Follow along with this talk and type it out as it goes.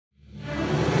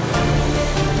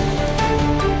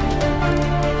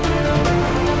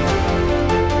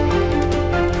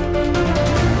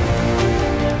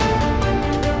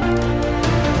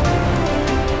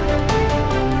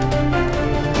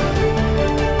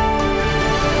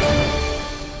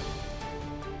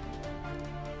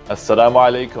Assalamu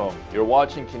alaikum. You're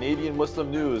watching Canadian Muslim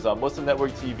News on Muslim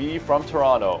Network TV from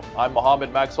Toronto. I'm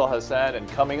Mohammed Maxwell Hassan, and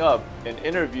coming up, an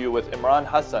interview with IMRAN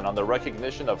HASAN on the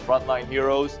recognition of frontline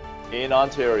heroes in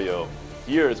Ontario.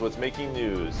 Here's what's making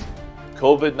news.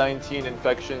 COVID-19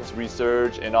 infections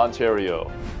resurge in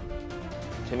Ontario.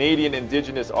 Canadian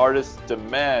Indigenous artists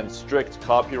demand strict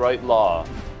copyright law.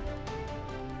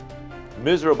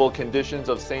 Miserable conditions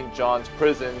of St. John's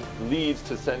Prison leads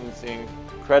to sentencing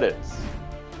credits.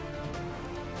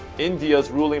 India's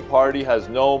ruling party has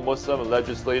no Muslim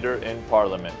legislator in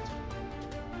parliament.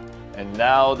 And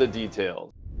now the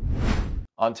details.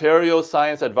 Ontario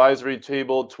Science Advisory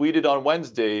Table tweeted on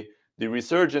Wednesday the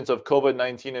resurgence of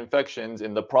COVID-19 infections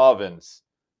in the province.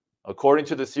 According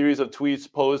to the series of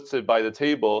tweets posted by the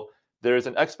table, there is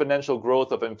an exponential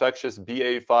growth of infectious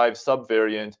BA.5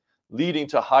 subvariant, leading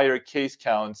to higher case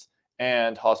counts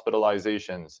and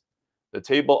hospitalizations. The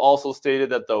table also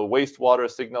stated that the wastewater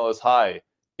signal is high,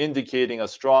 indicating a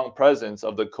strong presence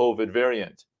of the COVID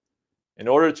variant. In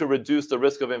order to reduce the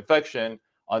risk of infection,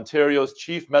 Ontario's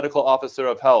Chief Medical Officer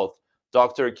of Health,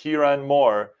 Dr. Kieran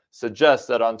Moore, suggests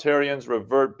that Ontarians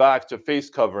revert back to face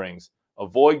coverings,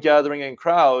 avoid gathering in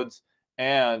crowds,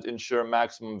 and ensure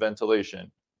maximum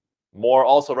ventilation. Moore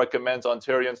also recommends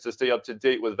Ontarians to stay up to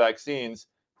date with vaccines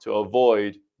to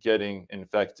avoid getting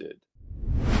infected.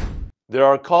 There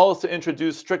are calls to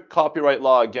introduce strict copyright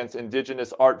law against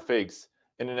Indigenous art fakes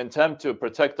in an attempt to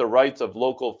protect the rights of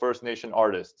local First Nation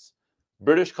artists.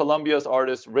 British Columbia's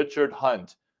artist Richard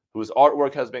Hunt, whose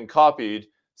artwork has been copied,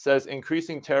 says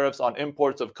increasing tariffs on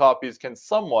imports of copies can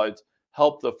somewhat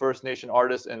help the First Nation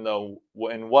artists in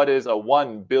what is a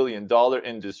 $1 billion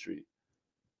industry.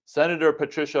 Senator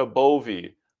Patricia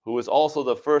Bovey, who is also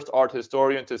the first art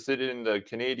historian to sit in the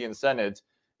Canadian Senate,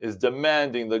 is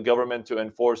demanding the government to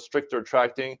enforce stricter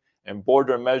tracking and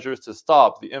border measures to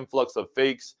stop the influx of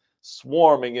fakes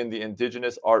swarming in the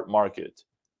Indigenous art market.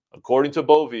 According to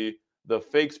Bovey, the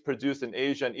fakes produced in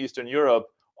Asia and Eastern Europe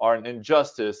are an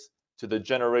injustice to the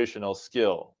generational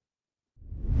skill.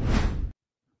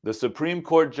 The Supreme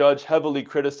Court judge heavily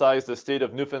criticized the state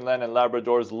of Newfoundland and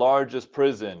Labrador's largest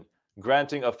prison,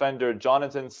 granting offender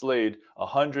Jonathan Slade a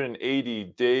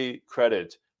 180-day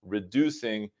credit,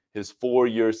 reducing his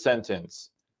 4-year sentence.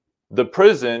 The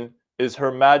prison is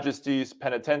Her Majesty's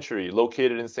Penitentiary,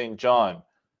 located in St. John.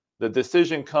 The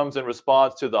decision comes in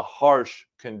response to the harsh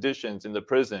conditions in the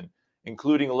prison,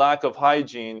 including lack of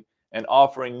hygiene and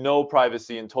offering no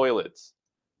privacy in toilets.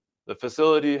 The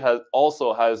facility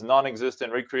also has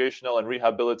non-existent recreational and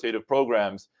rehabilitative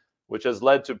programs, which has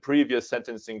led to previous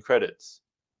sentencing credits.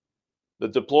 The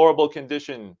deplorable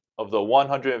condition of the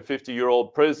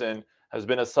 150-year-old prison has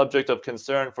been a subject of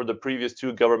concern for the previous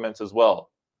two governments as well.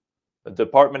 The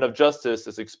Department of Justice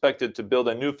is expected to build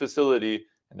a new facility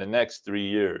in the next 3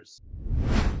 years.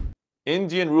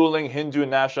 Indian ruling Hindu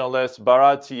nationalist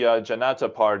Bharatiya Janata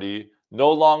Party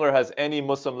no longer has any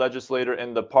Muslim legislator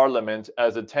in the parliament,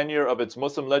 as the tenure of its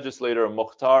Muslim legislator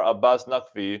Mukhtar Abbas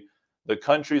Naqvi, the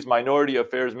country's minority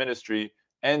affairs ministry,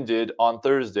 ended on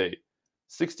Thursday.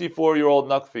 64-year-old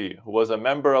Naqvi, who was a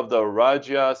member of the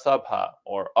Rajya Sabha,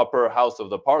 or upper house of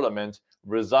the parliament,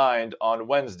 resigned on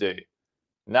Wednesday.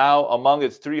 Now, among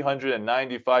its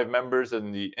 395 members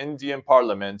in the Indian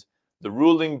parliament, the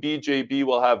ruling BJP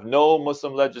will have no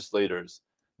Muslim legislators,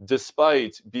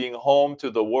 despite being home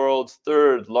to the world's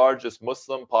third largest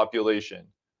Muslim population.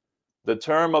 The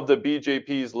term of the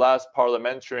BJP's last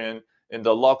parliamentarian in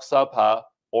the Lok Sabha,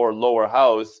 or lower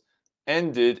house,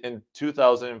 ended in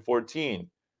 2014.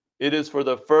 It is for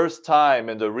the first time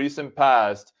in the recent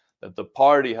past that the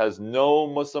party has no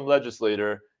Muslim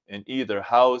legislator in either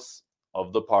house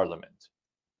of the parliament.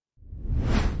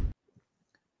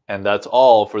 And that's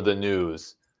all for the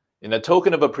news. In a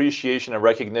token of appreciation and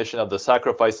recognition of the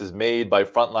sacrifices made by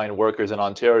frontline workers in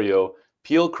Ontario,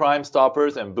 Peel Crime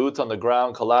Stoppers and Boots on the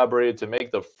Ground collaborated to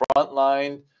make the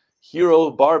Frontline Hero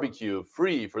Barbecue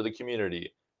free for the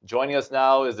community. Joining us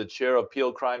now is the chair of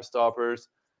Peel Crime Stoppers,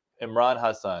 IMRAN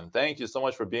HASAN. Thank you so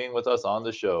much for being with us on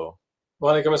the show.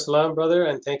 Walaikum assalam, brother,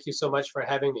 and thank you so much for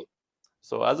having me.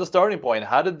 So as a starting point,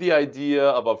 how did the idea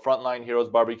of a Frontline Heroes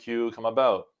Barbecue come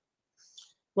about?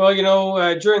 Well, you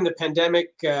know, during the pandemic,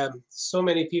 so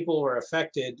many people were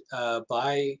affected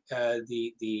by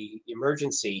the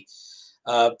emergency.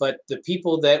 But the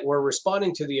people that were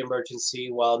responding to the emergency,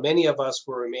 while many of us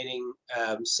were remaining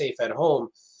safe at home,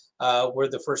 were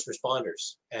the first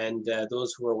responders and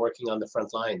those who were working on the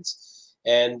front lines.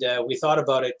 And we thought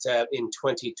about it in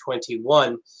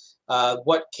 2021,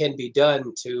 what can be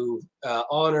done to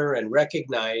honor and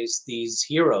recognize these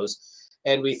heroes.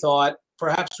 And we thought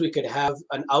perhaps we could have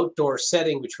an outdoor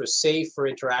setting which was safe for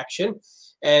interaction,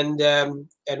 and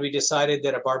we decided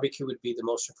that a barbecue would be the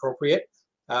most appropriate.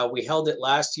 We held it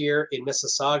last year in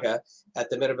Mississauga at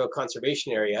the Meadowville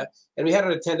Conservation Area, and we had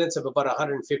an attendance of about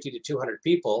 150 to 200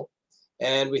 people.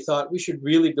 And we thought we should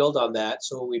really build on that,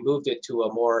 so we moved it to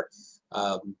a more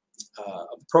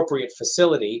appropriate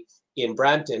facility in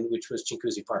Brampton, which was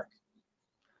Chinguacousy Park.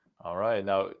 All right.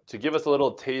 Now, to give us a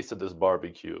little taste of this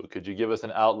barbecue, could you give us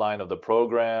an outline of the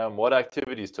program? What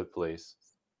activities took place?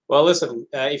 Well, listen,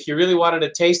 if you really wanted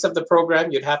a taste of the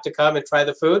program, you'd have to come and try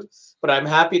the food. But I'm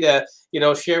happy to,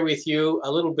 share with you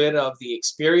a little bit of the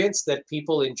experience that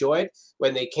people enjoyed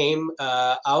when they came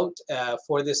out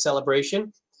for this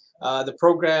celebration. The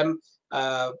program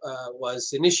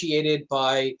was initiated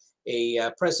by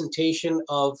a presentation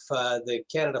of the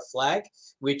Canada flag,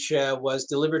 which was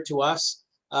delivered to us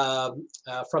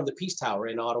from the Peace Tower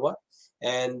in Ottawa,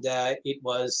 and it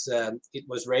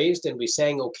was raised, and we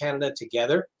sang "O Canada"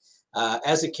 together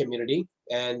as a community,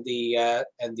 and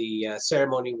the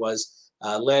ceremony was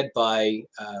led by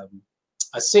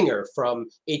a singer from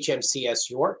HMCS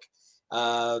York,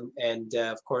 and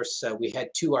of course we had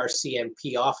two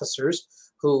RCMP officers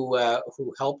who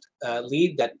helped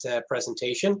lead that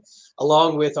presentation,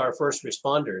 along with our first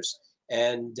responders.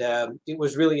 And it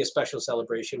was really a special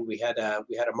celebration. We had a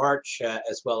march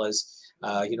as well as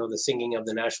the singing of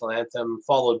the national anthem,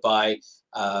 followed by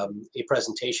a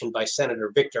presentation by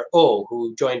Senator Victor O,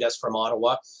 who joined us from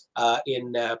Ottawa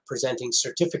in presenting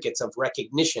certificates of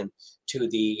recognition to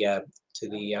the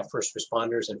first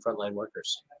responders and frontline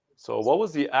workers. So what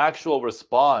was the actual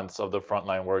response of the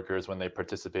frontline workers when they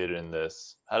participated in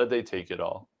this? How did they take it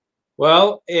all?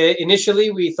 Well,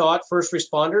 initially we thought first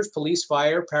responders, police,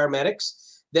 fire,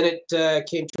 paramedics. Then it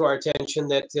came to our attention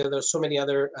that there's so many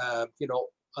other,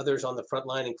 others on the front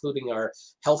line, including our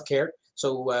healthcare.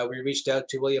 So we reached out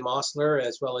to William Osler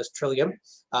as well as Trillium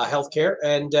Healthcare,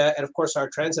 and of course our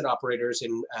transit operators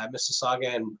in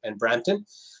Mississauga and Brampton.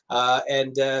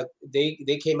 And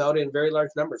they came out in very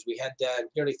large numbers. We had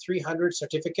nearly 300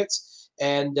 certificates,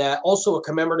 and also a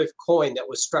commemorative coin that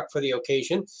was struck for the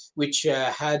occasion, which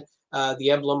had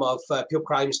the emblem of Pure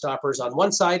Crime Stoppers on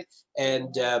one side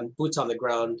and boots on the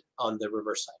ground on the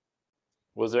reverse side.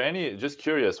 Was there any, just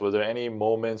curious, was there any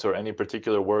moments or any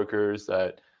particular workers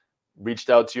that reached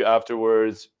out to you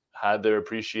afterwards, had their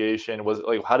appreciation? Was it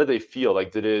like, how did they feel?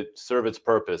 Like, did it serve its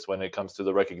purpose when it comes to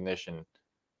the recognition?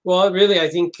 Well, really, I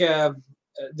think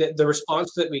the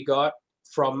response that we got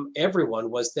from everyone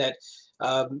was that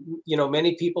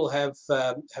many people have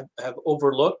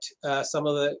overlooked some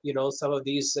of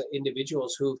these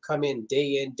individuals who've come in,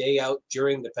 day out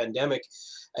during the pandemic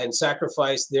and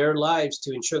sacrificed their lives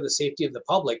to ensure the safety of the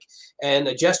public. And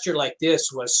a gesture like this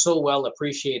was so well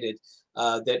appreciated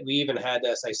that we even had,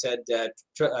 as I said,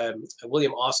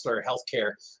 William Osler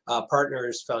Healthcare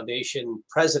Partners Foundation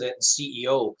President and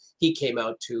CEO. He came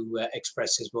out to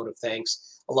express his vote of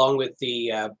thanks, along with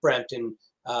the Brampton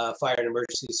Fire and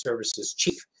Emergency Services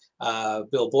Chief.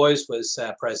 Bill Boyes was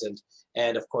present,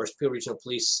 and of course, Peel Regional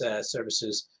Police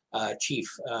Services Chief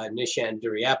Nishan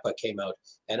Duriappa came out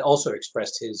and also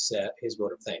expressed his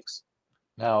vote of thanks.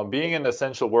 Now, being an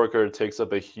essential worker takes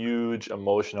up a huge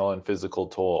emotional and physical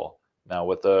toll. Now,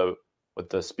 with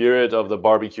the spirit of the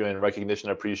barbecue and recognition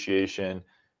appreciation,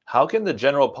 how can the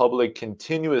general public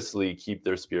continuously keep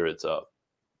their spirits up?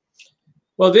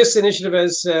 Well, this initiative,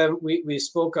 as we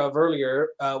spoke of earlier,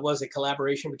 was a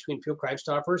collaboration between Peel Crime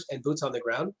Stoppers and Boots on the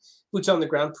Ground. Boots on the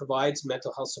Ground provides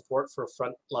mental health support for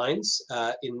front lines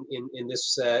in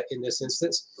this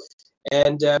instance,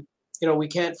 and we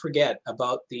can't forget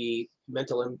about the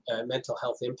mental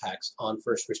health impacts on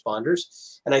first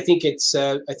responders. And I think it's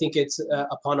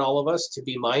upon all of us to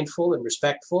be mindful and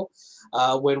respectful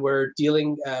when we're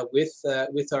dealing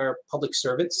with our public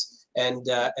servants and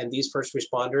these first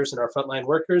responders and our frontline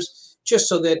workers, just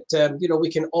so that we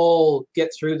can all get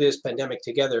through this pandemic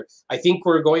together. I think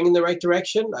we're going in the right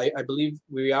direction. I believe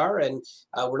we are, and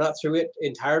we're not through it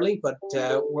entirely, but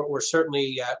we're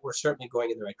certainly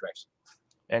going in the right direction.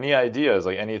 Any ideas,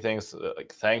 like anything,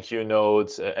 like thank you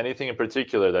notes, anything in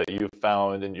particular that you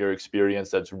found in your experience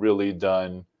that's really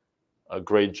done a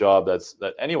great job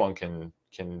that anyone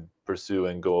can pursue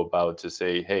and go about to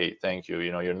say, hey, thank you.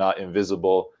 You're not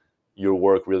invisible. Your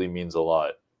work really means a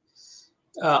lot.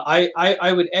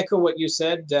 I would echo what you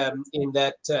said in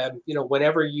that,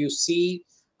 whenever you see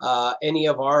any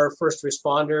of our first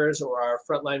responders or our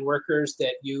frontline workers,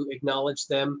 that you acknowledge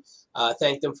them,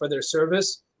 thank them for their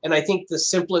service. And I think the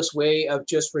simplest way of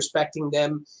just respecting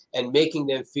them and making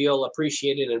them feel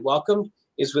appreciated and welcomed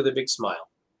is with a big smile.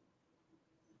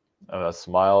 A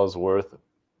smile is worth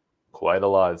Quite a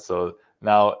lot. So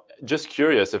now, just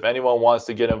curious, if anyone wants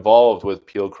to get involved with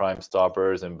Peel Crime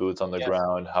Stoppers and Boots on the Yes.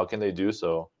 Ground, how can they do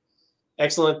so?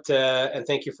 Excellent, and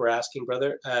thank you for asking,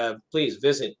 brother. Please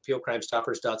visit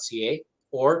peelcrimestoppers.ca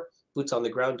or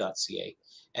bootsontheground.ca.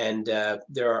 And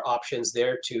there are options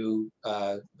there to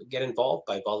get involved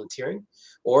by volunteering,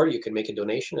 or you can make a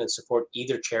donation and support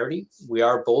either charity. We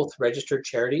are both registered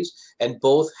charities, and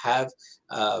both have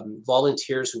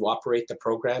volunteers who operate the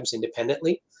programs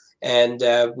independently. And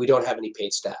we don't have any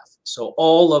paid staff. So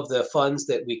all of the funds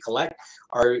that we collect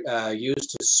are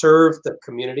used to serve the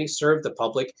community, serve the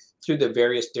public through the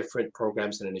various different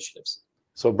programs and initiatives.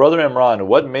 So, Brother Imran,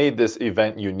 what made this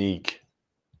event unique?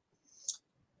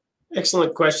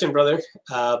 Excellent question, brother.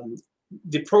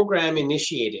 The program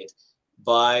initiated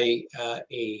by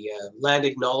a land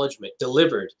acknowledgement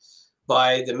delivered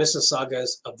by the Mississaugas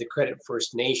of the Credit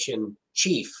First Nation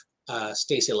chief,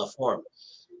 Stacey Laforme.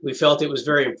 We felt it was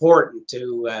very important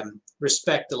to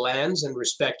respect the lands and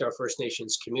respect our First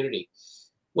Nations community.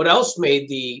 What else made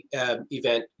the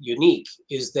event unique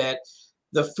is that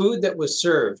the food that was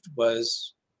served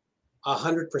was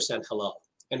 100% halal.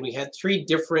 And we had 3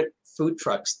 different food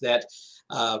trucks that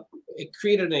it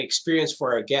created an experience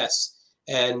for our guests.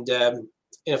 And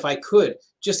if I could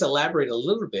just elaborate a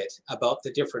little bit about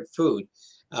the different food.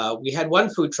 We had one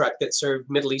food truck that served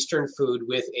Middle Eastern food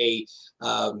with a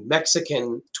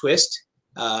Mexican twist.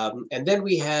 And then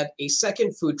we had a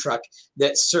second food truck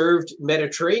that served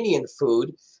Mediterranean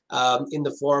food in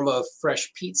the form of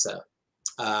fresh pizza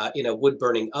in a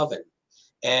wood-burning oven.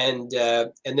 And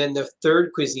then the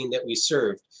third cuisine that we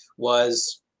served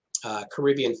was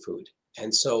Caribbean food.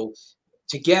 And so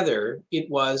together, it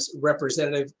was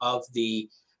representative of the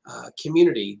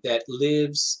community that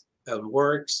lives,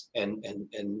 works, and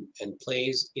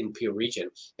plays in Peel Region.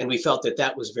 And we felt that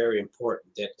that was very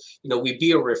important, that, you know, we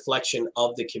be a reflection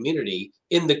of the community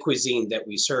in the cuisine that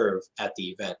we serve at the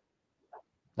event.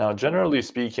 Now, generally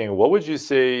speaking, what would you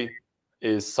say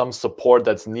is some support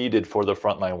that's needed for the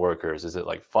frontline workers? Is it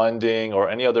like funding or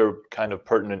any other kind of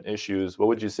pertinent issues? What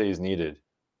would you say is needed?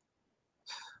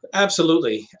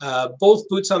 Absolutely. Both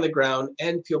Boots on the Ground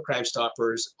and Peel Crime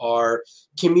Stoppers are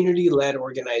community-led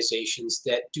organizations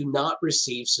that do not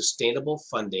receive sustainable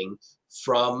funding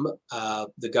from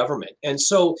the government. And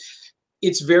so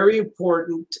it's very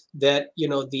important that, you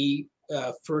know, the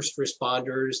first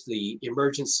responders, the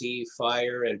emergency,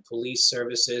 fire, and police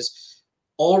services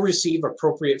all receive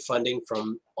appropriate funding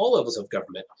from all levels of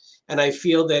government. And I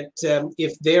feel that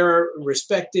if they're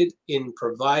respected in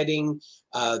providing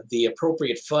the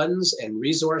appropriate funds and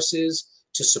resources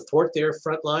to support their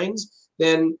front lines,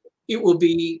 then it will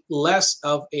be less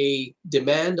of a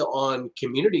demand on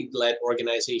community-led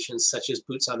organizations such as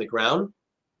Boots on the Ground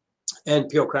and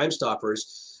Peel Crime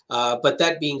Stoppers. But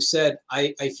that being said,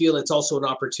 I feel it's also an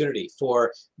opportunity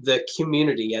for the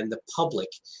community and the public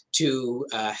to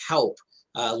help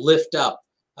lift up,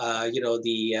 you know,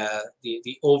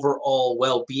 the overall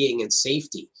well-being and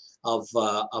safety of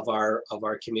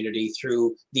our community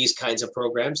through these kinds of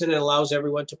programs, and it allows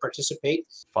everyone to participate.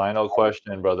 Final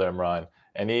question, Brother Imran.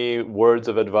 Any words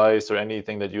of advice or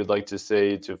anything that you'd like to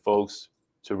say to folks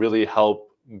to really help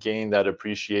gain that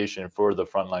appreciation for the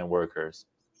frontline workers?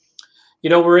 You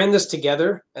know, we're in this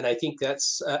together, and I think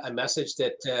that's a message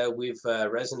that we've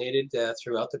resonated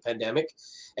throughout the pandemic.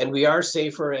 And we are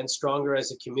safer and stronger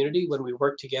as a community when we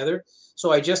work together.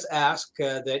 So I just ask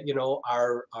that, you know,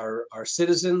 our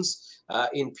citizens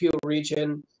in Peel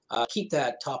Region keep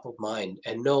that top of mind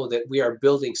and know that we are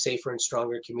building safer and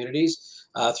stronger communities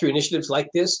through initiatives like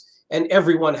this. And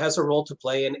everyone has a role to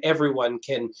play, and everyone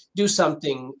can do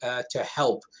something to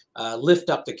help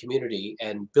lift up the community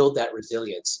and build that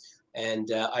resilience. And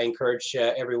I encourage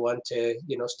everyone to,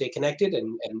 you know, stay connected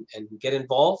and get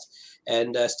involved,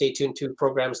 and stay tuned to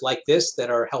programs like this that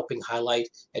are helping highlight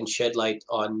and shed light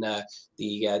on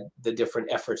the different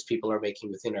efforts people are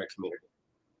making within our community.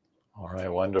 All right,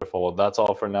 wonderful. Well, that's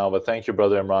all for now. But thank you,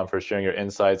 Brother Imran, for sharing your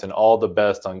insights, and all the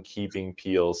best on keeping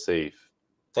Peel safe.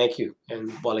 Thank you, and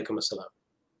walaikum assalam.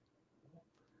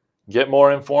 Get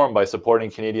more informed by supporting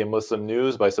Canadian Muslim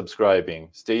News by subscribing.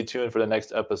 Stay tuned for the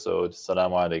next episode.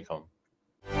 Assalamu alaikum.